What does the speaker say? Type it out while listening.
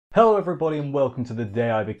Hello everybody and welcome to The Day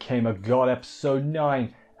I Became a God episode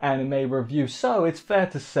 9 anime review. So it's fair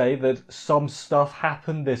to say that some stuff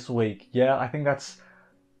happened this week. Yeah, I think that's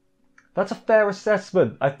a fair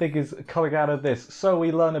assessment, I think, is coming out of this. So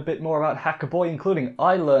we learn a bit more about Hacker Boy, including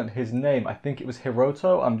I learned his name. I think it was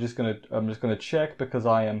Hiroto. I'm just gonna check because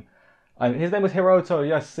his name was Hiroto.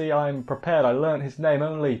 Yes, see, I'm prepared. I learned his name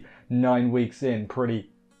only 9 weeks in. Pretty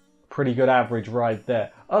good average right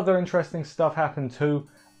there. Other interesting stuff happened too.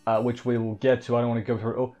 Which we will get to. I don't want to go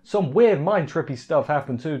through it all. Some weird mind trippy stuff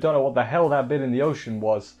happened too. Don't know what the hell that bit in the ocean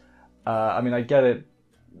was. I mean, I get it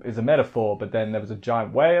is a metaphor, but then there was a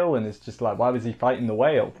giant whale, and it's just like, why was he fighting the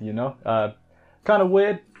whale? You know, kind of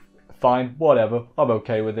weird. Fine, whatever. I'm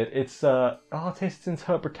okay with it. It's artist's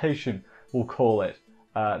interpretation, we'll call it.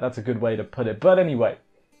 That's a good way to put it. But anyway,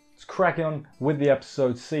 let's crack on with the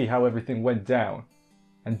episode, see how everything went down,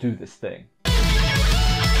 and do this thing.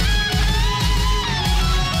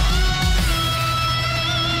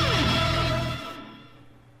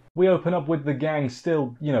 We open up with the gang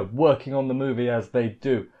still, working on the movie as they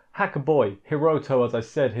do. Hacker Boy, Hiroto, as I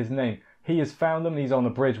said, his name. He has found them. He's on the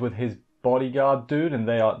bridge with his bodyguard dude, and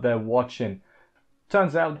they're watching.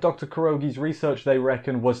 Turns out Dr. Kurogi's research, they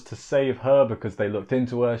reckon, was to save her because they looked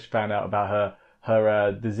into her. She found out about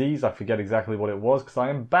her disease. I forget exactly what it was because I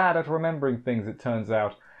am bad at remembering things, it turns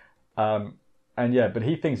out. But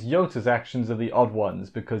he thinks Yota's actions are the odd ones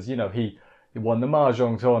because, he won the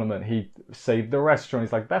Mahjong tournament. He saved the restaurant.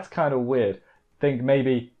 He's like, that's kind of weird. Think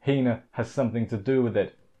maybe Hina has something to do with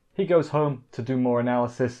it. He goes home to do more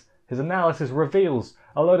analysis. His analysis reveals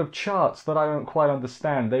a load of charts that I don't quite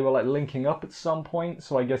understand. They were like linking up at some point,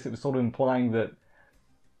 so I guess it was sort of implying that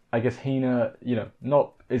Hina,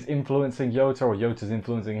 not is influencing Yota, or Yota's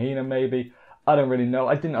influencing Hina maybe. I don't really know.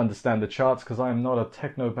 I didn't understand the charts because I am not a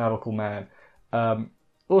techno-battle man.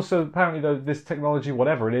 Also, apparently, though, this technology,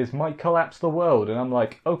 whatever it is, might collapse the world. And I'm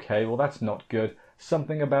like, okay, well, that's not good.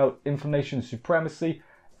 Something about information supremacy,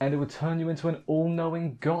 and it would turn you into an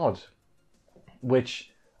all-knowing god.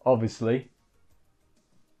 Which, obviously,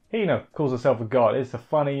 Hina calls herself a god. It's a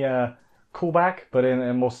funny callback, but in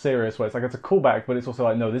a more serious way. It's like, it's a callback, but it's also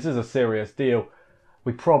like, no, this is a serious deal.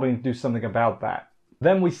 We probably need to do something about that.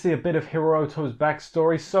 Then we see a bit of Hiroto's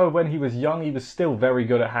backstory. So when he was young, he was still very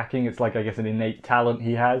good at hacking. It's like, I guess, an innate talent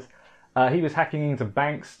he has. He was hacking into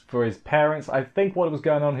banks for his parents. I think what was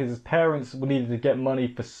going on is his parents needed to get money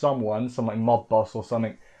for someone, some like mob boss or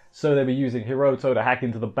something. So they were using Hiroto to hack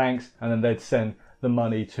into the banks, and then they'd send the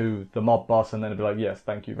money to the mob boss, and then it'd be like, yes,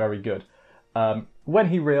 thank you, very good. When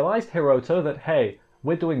he realized, Hiroto, that, hey,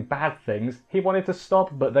 we're doing bad things, he wanted to stop,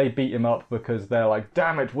 but they beat him up because they're like,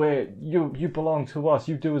 damn it, you belong to us,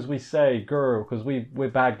 you do as we say, girl, because we're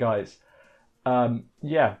bad guys.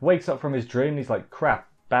 Wakes up from his dream, he's like, crap,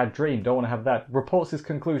 bad dream, don't want to have that. Reports his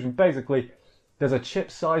conclusion. Basically, there's a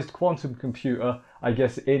chip-sized quantum computer, I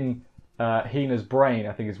guess, in Hina's brain,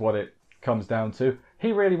 I think is what it comes down to.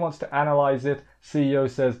 He really wants to analyze it. CEO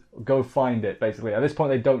says, go find it, basically. At this point,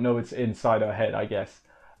 they don't know it's inside her head, I guess.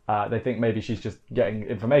 They think maybe she's just getting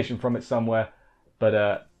information from it somewhere.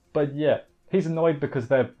 But yeah, he's annoyed because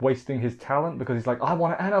they're wasting his talent, because he's like, I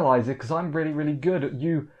want to analyze it because I'm really, really good at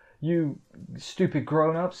you stupid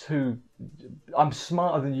grown-ups who, I'm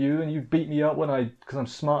smarter than you, and you beat me up because I'm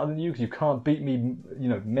smarter than you because you can't beat me,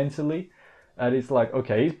 mentally. And it's like,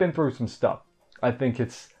 okay, he's been through some stuff. I think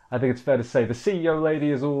it's fair to say the CEO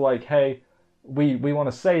lady is all like, hey, we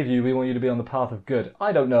want to save you, we want you to be on the path of good.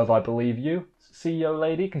 I don't know if I believe you, CEO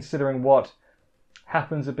lady, considering what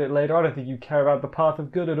happens a bit later. I don't think you care about the path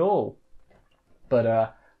of good at all. But,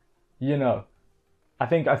 I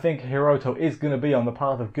think Hiroto is going to be on the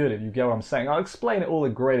path of good, if you get what I'm saying. I'll explain it all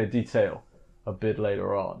in greater detail a bit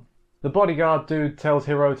later on. The bodyguard dude tells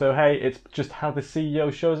Hiroto, hey, it's just how the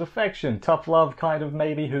CEO shows affection. Tough love, kind of,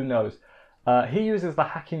 maybe, who knows. He uses the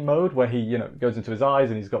hacking mode where he, goes into his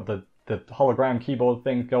eyes and he's got the hologram keyboard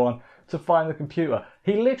thing go on to find the computer.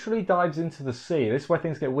 He literally dives into the sea. This is where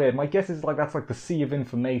things get weird. My guess is that's like the sea of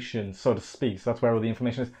information, so to speak. So that's where all the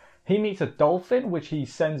information is. He meets a dolphin, which he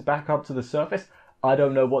sends back up to the surface. I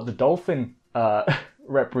don't know what the dolphin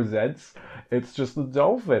represents. It's just the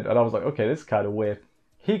dolphin. And I was like, okay, this is kind of weird.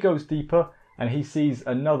 He goes deeper and he sees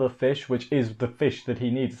another fish, which is the fish that he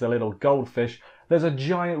needs. It's a little goldfish. There's a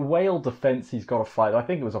giant whale defense he's got to fight. I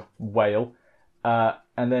think it was a whale.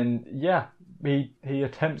 And then, he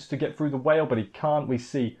attempts to get through the whale, but he can't. We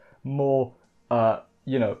see more, of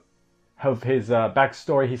his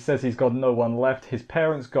backstory. He says he's got no one left. His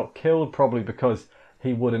parents got killed, probably because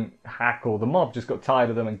he wouldn't hack, or the mob just got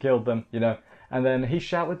tired of them and killed them, And then he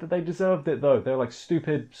shouted that they deserved it, though. They're like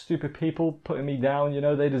stupid people putting me down.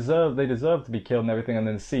 They deserve to be killed and everything. And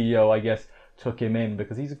then the CEO, I guess, took him in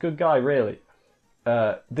because he's a good guy, really.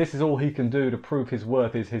 This is all he can do to prove his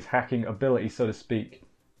worth, is his hacking ability, so to speak.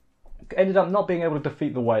 Ended up not being able to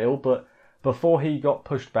defeat the whale, but before he got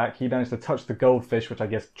pushed back, he managed to touch the goldfish, which I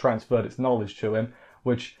guess transferred its knowledge to him,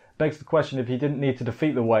 which begs the question, if he didn't need to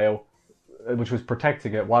defeat the whale, which was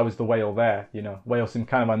protecting it, why was the whale there? Whale seemed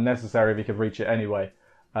kind of unnecessary if he could reach it anyway.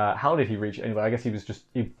 How did he reach it anyway? I guess he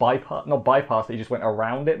bypassed it, he just went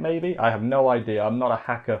around it maybe? I have no idea. I'm not a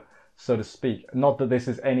hacker, so to speak. Not that this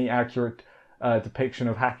is any accurate depiction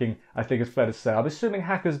of hacking, I think it's fair to say. I'm assuming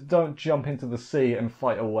hackers don't jump into the sea and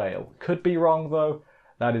fight a whale. Could be wrong though.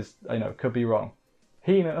 That is, could be wrong.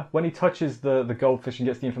 Hina, when he touches the goldfish and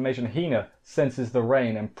gets the information, Hina senses the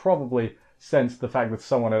rain and probably sensed the fact that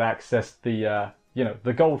someone had accessed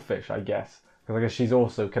the goldfish, I guess. Because I guess she's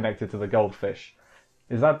also connected to the goldfish.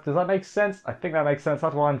 Does that make sense? I think that makes sense.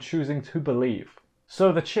 That's what I'm choosing to believe.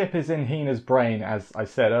 So the chip is in Hina's brain, as I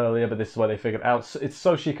said earlier, but this is where they figured out. It's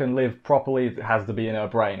so she can live properly. It has to be in her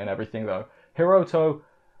brain and everything, though. Hiroto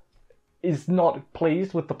is not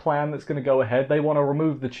pleased with the plan that's going to go ahead. They want to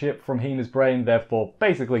remove the chip from Hina's brain, therefore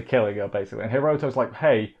basically killing her, basically. And Hiroto's like,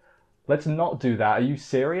 hey, let's not do that. Are you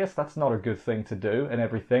serious? That's not a good thing to do and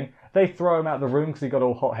everything. They throw him out of the room because he got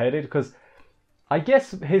all hot-headed, because I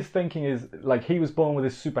guess his thinking is, like, he was born with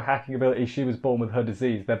his super hacking ability, she was born with her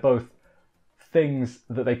disease. They're both things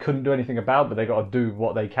that they couldn't do anything about, but they got to do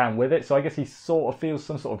what they can with it. So I guess he sort of feels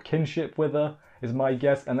some sort of kinship with her, is my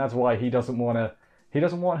guess, and that's why he doesn't want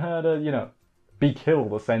her to, be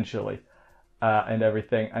killed, essentially, and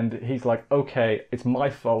everything. And he's like, okay, it's my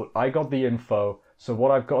fault. I got the info. So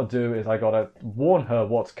what I've got to do is I got to warn her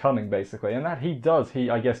what's coming, basically. And that he does. He,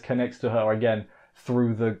 I guess, connects to her again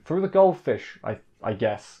through the goldfish, I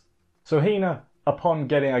guess. So Hina, upon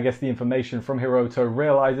getting, I guess, the information from Hiroto,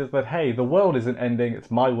 realizes that, hey, the world isn't ending, it's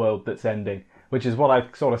my world that's ending, which is what I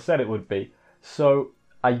sort of said it would be. So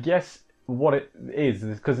I guess what it is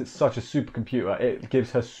because it's such a supercomputer, it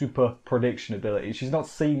gives her super prediction ability. She's not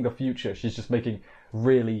seeing the future, she's just making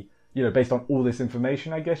really, based on all this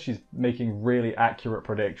information, I guess, she's making really accurate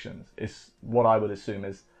predictions, is what I would assume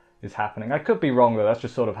is happening. I could be wrong, though. That's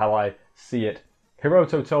just sort of how I see it.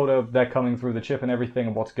 Hiroto told her they're coming through the chip and everything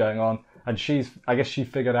and what's going on, and I guess she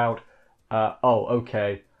figured out, oh,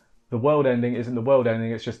 okay, the world ending isn't the world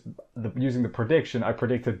ending, it's just using the prediction, I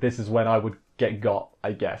predicted this is when I would get got,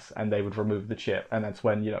 I guess, and they would remove the chip, and that's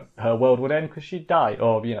when, her world would end because she'd die,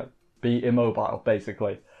 or, be immobile,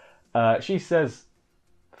 basically. She says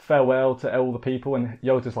farewell to all the people, and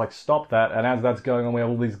Yota's like, stop that, and as that's going on, we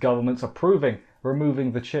have all these governments approving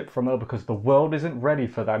removing the chip from her because the world isn't ready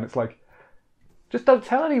for that. And it's like, just don't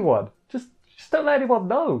tell anyone. Just don't let anyone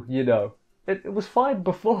know, It was fine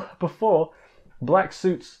before black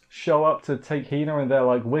suits show up to take Hina, and they're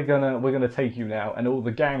like, we're gonna take you now. And all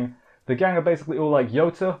the gang are basically all like,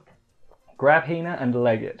 Yota, grab Hina and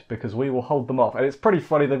leg it, because we will hold them off. And it's pretty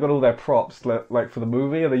funny, they've got all their props, like, for the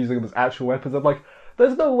movie, and they're using them as actual weapons. I'm like,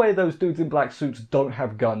 there's no way those dudes in black suits don't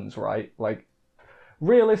have guns, right? Like,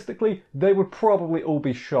 realistically, they would probably all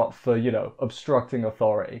be shot for, obstructing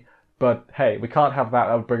authority. But hey, we can't have that.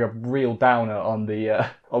 That would bring a real downer on the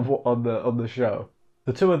on the show.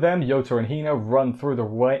 The two of them, Yota and Hina, run through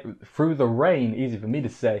the rain. Easy for me to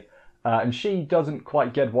say. And she doesn't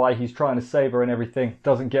quite get why he's trying to save her and everything.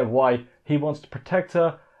 Doesn't get why he wants to protect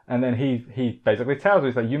her. And then he basically tells her,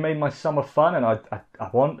 he's like, you made my summer fun, and I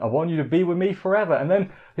want you to be with me forever. And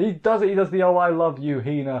then he does it. He does the oh, I love you,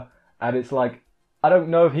 Hina. And it's like, I don't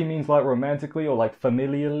know if he means like romantically or like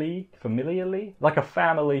familiarly, like a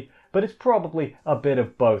family. But it's probably a bit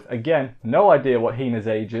of both. Again, no idea what Hina's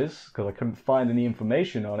age is, because I couldn't find any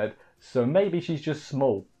information on it. So maybe she's just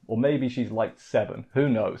small, or maybe she's like 7. Who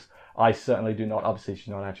knows? I certainly do not. Obviously, she's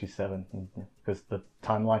not actually 7, because the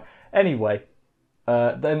timeline. Anyway,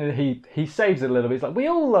 then he saves it a little bit. He's like, we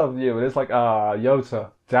all love you. And it's like,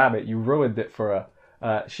 Yota, damn it, you ruined it for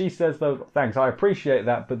her. She says, though, thanks, I appreciate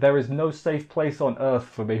that, but there is no safe place on Earth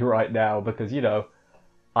for me right now, because,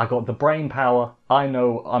 I got the brain power. I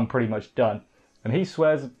know I'm pretty much done. And he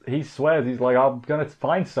swears, he's like, I'm going to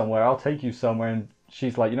find somewhere. I'll take you somewhere. And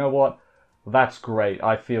she's like, you know what? That's great.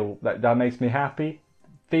 I feel that makes me happy.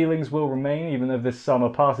 Feelings will remain even if this summer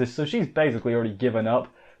passes. So she's basically already given up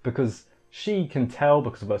because she can tell,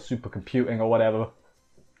 because of her supercomputing or whatever,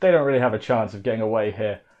 they don't really have a chance of getting away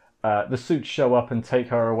here. The suits show up and take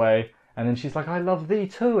her away. And then she's like, I love thee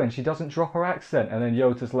too. And she doesn't drop her accent. And then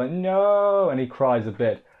Yota's like, no. And he cries a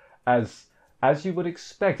bit, as you would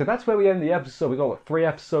expect. And that's where we end the episode. We've got, 3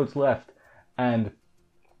 episodes left. And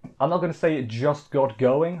I'm not going to say it just got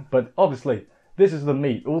going, but obviously this is the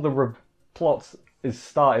meat. All the plots is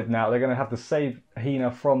started now. They're going to have to save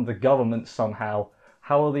Hina from the government somehow.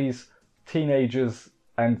 How are these teenagers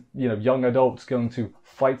and young adults going to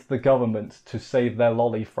fight the government to save their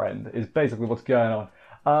lolly friend? Is basically what's going on.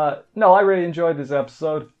 No, I really enjoyed this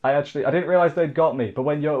episode. I didn't realize they'd got me, but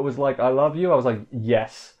when Yoda was like, "I love you," I was like,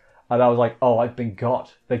 "Yes," and I was like, "Oh, I've been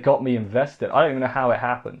got." They got me invested. I don't even know how it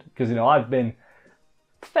happened because I've been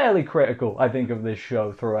fairly critical, I think, of this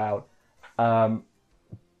show throughout,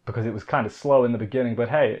 because it was kind of slow in the beginning. But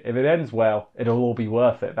hey, if it ends well, it'll all be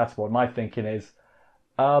worth it. That's what my thinking is.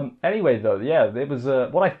 Anyway, though, yeah, it was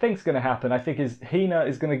what I think's going to happen. I think is Hina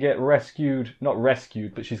is going to get rescued, not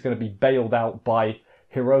rescued, but she's going to be bailed out by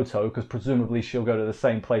Hiroto because presumably she'll go to the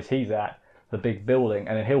same place he's at, the big building,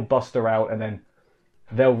 and then he'll bust her out, and then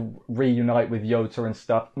they'll reunite with Yota and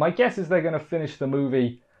stuff. My guess is they're going to finish the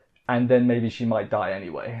movie, and then maybe she might die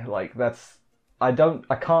anyway. Like I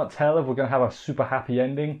can't tell if we're going to have a super happy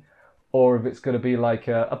ending, or if it's going to be like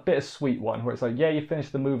a bittersweet one where it's like, yeah, you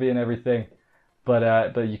finished the movie and everything.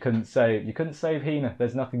 But you couldn't save Hina.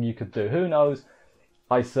 There's nothing you could do. Who knows?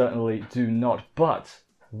 I certainly do not. But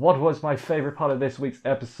what was my favorite part of this week's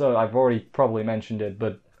episode? I've already probably mentioned it,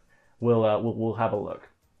 but we'll have a look.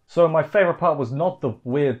 So my favorite part was not the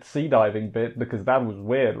weird sea diving bit, because that was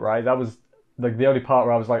weird, right? That was like the only part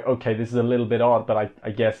where I was like, okay, this is a little bit odd, but I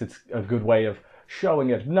guess it's a good way of showing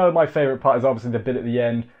it. No, my favorite part is obviously the bit at the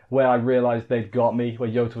end where I realized they'd got me, where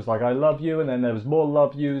Yota was like, "I love you," and then there was more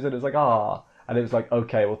love yous, and it was like, ah. And it was like,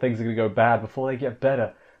 okay, well, things are going to go bad before they get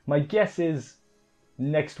better. My guess is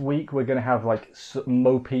next week we're going to have like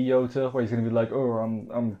mopey Yota, where he's going to be like,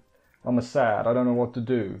 "Oh, I'm a sad. I don't know what to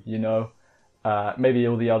do," Maybe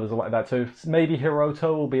all the others are like that too. Maybe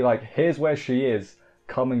Hiroto will be like, "Here's where she is.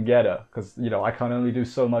 Come and get her," because I can only do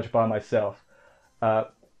so much by myself.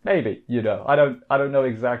 Maybe I don't know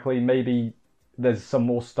exactly. Maybe there's some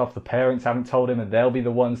more stuff the parents haven't told him, and they'll be the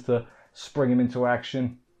ones to spring him into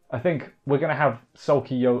action. I think we're going to have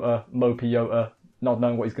sulky Yota, mopey Yota, not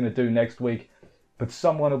knowing what he's going to do next week. But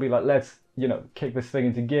someone will be like, let's, kick this thing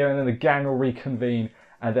into gear. And then the gang will reconvene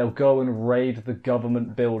and they'll go and raid the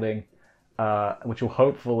government building, which will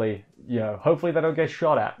hopefully they don't get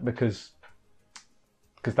shot at, because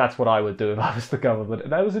that's what I would do if I was the government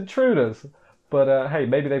and I was intruders. But hey,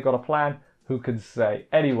 maybe they've got a plan. Who can say?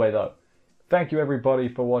 Anyway, though, thank you everybody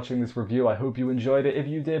for watching this review. I hope you enjoyed it. If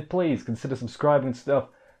you did, please consider subscribing and stuff.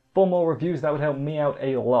 For more reviews, that would help me out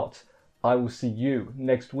a lot. I will see you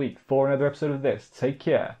next week for another episode of this. Take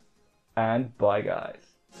care, and bye,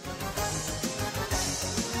 guys.